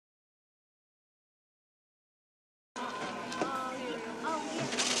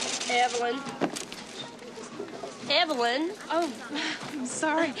Evelyn. Evelyn? Oh, I'm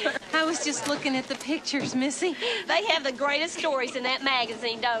sorry. I was just looking at the pictures, Missy. They have the greatest stories in that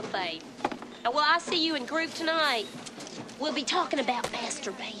magazine, don't they? Well, I see you in group tonight. We'll be talking about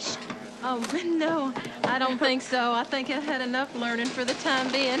masturbation. Oh, no, I don't think so. I think I had enough learning for the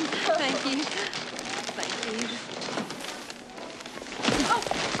time being. Thank you. Thank you. Oh,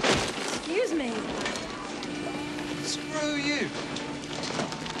 excuse me. Screw you.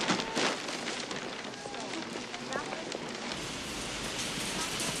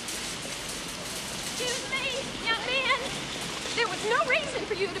 Excuse me, young man. There was no reason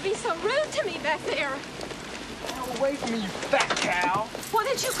for you to be so rude to me back there. Get away from me, you fat cow. What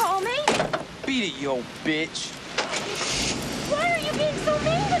did you call me? Beat it, you old bitch. Why are you being so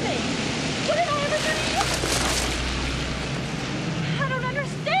mean to me? What did I ever do to you? I don't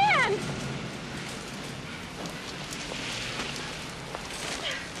understand.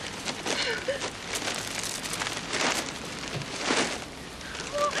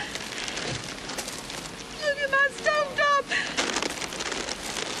 Look at my stovetop.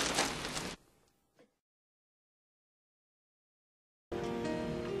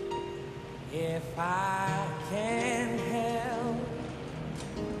 If I can help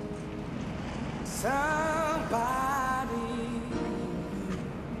somebody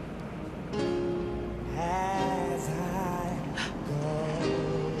as I go.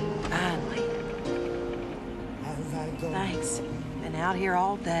 Finally. As I go. Thanks. Been out here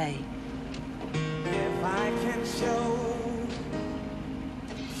all day. If I can show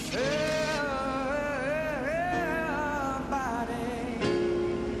somebody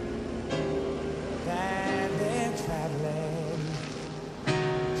that they're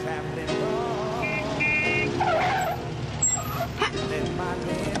traveling wrong, then my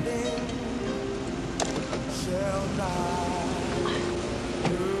landing shall not,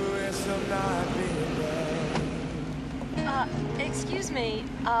 it shall not be there. Excuse me.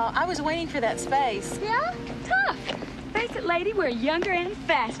 I was waiting for that space. Yeah? Tough. Face it, lady, we're younger and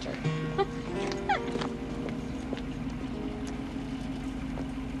faster.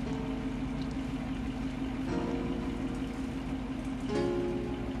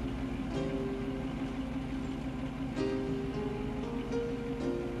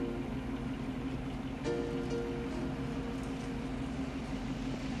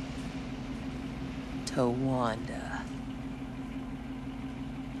 Towanda.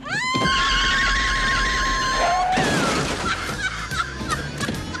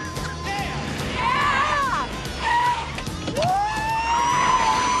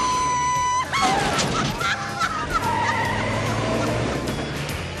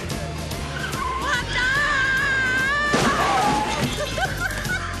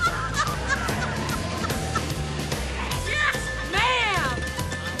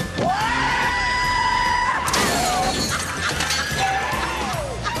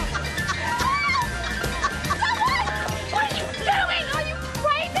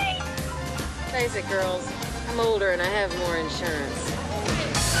 Face it, girls. I'm older and I have more insurance.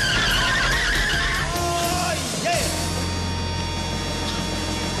 Oh, yeah!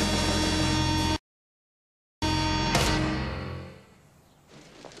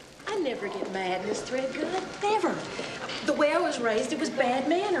 I never get mad, Miss Threadgood. Never. The way I was raised, it was bad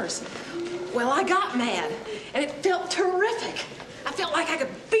manners. Well, I got mad, and it felt terrific. I felt like I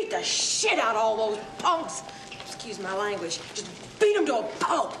could beat the shit out of all those punks. Excuse my language. Just beat them to a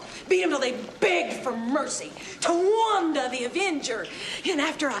pulp. Beat them till they begged for mercy. Towanda the Avenger. And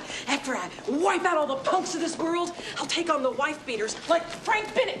after I wipe out all the punks of this world, I'll take on the wife beaters like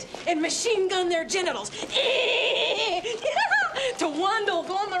Frank Bennett and machine gun their genitals. Towanda will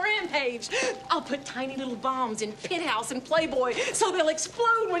go on the rampage. I'll put tiny little bombs in Penthouse and Playboy so they'll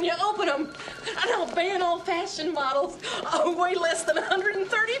explode when you open them. And I'll ban all fashion models weigh less than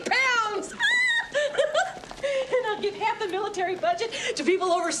 130 pounds. And I'll give half the military budget to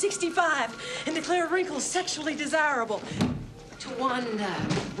people over 65 and declare wrinkles sexually desirable. Towanda,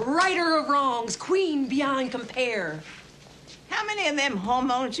 righter of wrongs, queen beyond compare. How many of them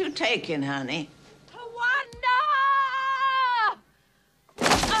hormones you taking, honey? Towanda!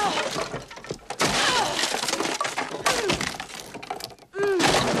 Oh.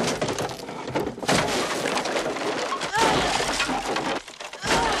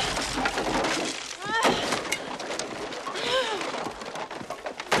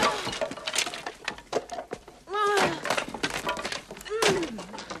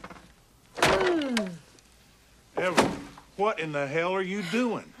 Evelyn, what in the hell are you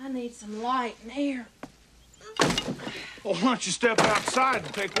doing? I need some light and air. Well, why don't you step outside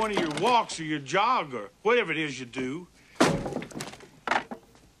and take one of your walks or your jog or whatever it is you do?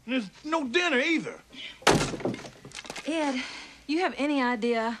 And there's no dinner either. Ed, you have any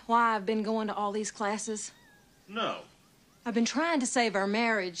idea why I've been going to all these classes? No. I've been trying to save our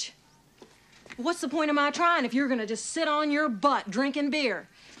marriage. What's the point of my trying if you're gonna just sit on your butt drinking beer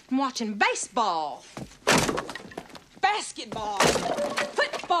and watching baseball, basketball,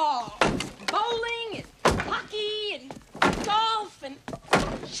 football, bowling, and hockey, and golf, and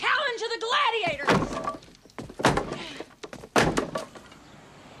Challenge of the Gladiators?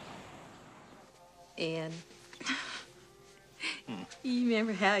 Ed, you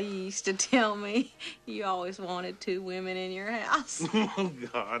remember how you used to tell me you always wanted 2 women in your house? Oh,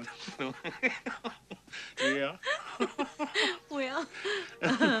 God. Yeah. Well,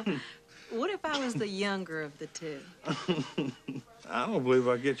 what if I was the younger of the 2? I don't believe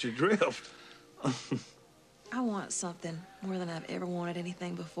I get your drift. I want something more than I've ever wanted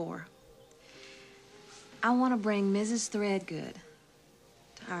anything before. I want to bring Mrs. Threadgood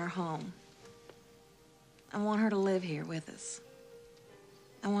to our home. I want her to live here with us.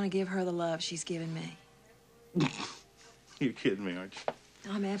 I want to give her the love she's given me. You're kidding me, aren't you?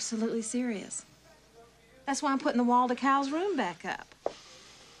 I'm absolutely serious. That's why I'm putting the wall to Cal's room back up.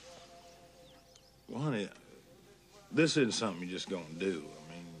 Well, honey, this isn't something you're just gonna do.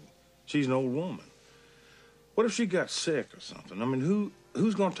 I mean, she's an old woman. What if she got sick or something? I mean,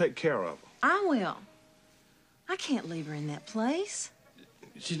 who's gonna take care of her? I will. I can't leave her in that place.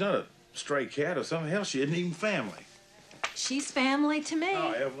 She's not a stray cat or something. Hell, she isn't even family. She's family to me.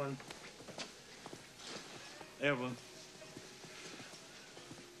 Oh, Evelyn. Evelyn.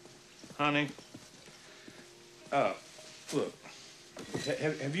 Honey. Look.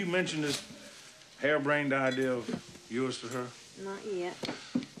 Have you mentioned this harebrained idea of yours to her? Not yet.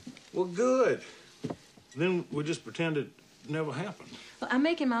 Well, good. Then we'll just pretend it never happened. Well, I'm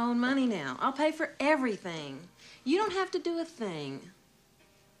making my own money now. I'll pay for everything. You don't have to do a thing.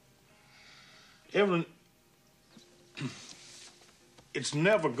 Evelyn, it's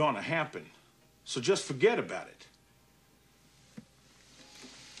never gonna happen. So just forget about it.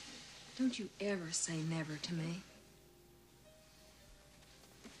 Don't you ever say never to me.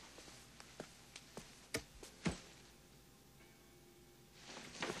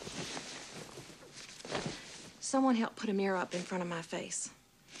 Someone helped put a mirror up in front of my face.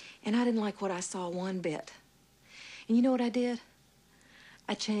 And I didn't like what I saw one bit. And you know what I did?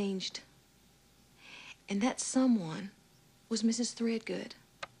 I changed. And that someone was Mrs. Threadgood.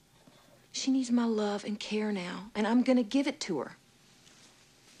 She needs my love and care now, and I'm gonna give it to her.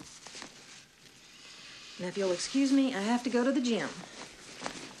 Now, if you'll excuse me, I have to go to the gym.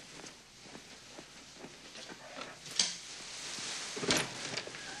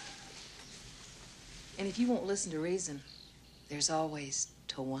 And if you won't listen to reason, there's always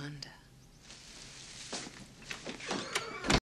Towanda.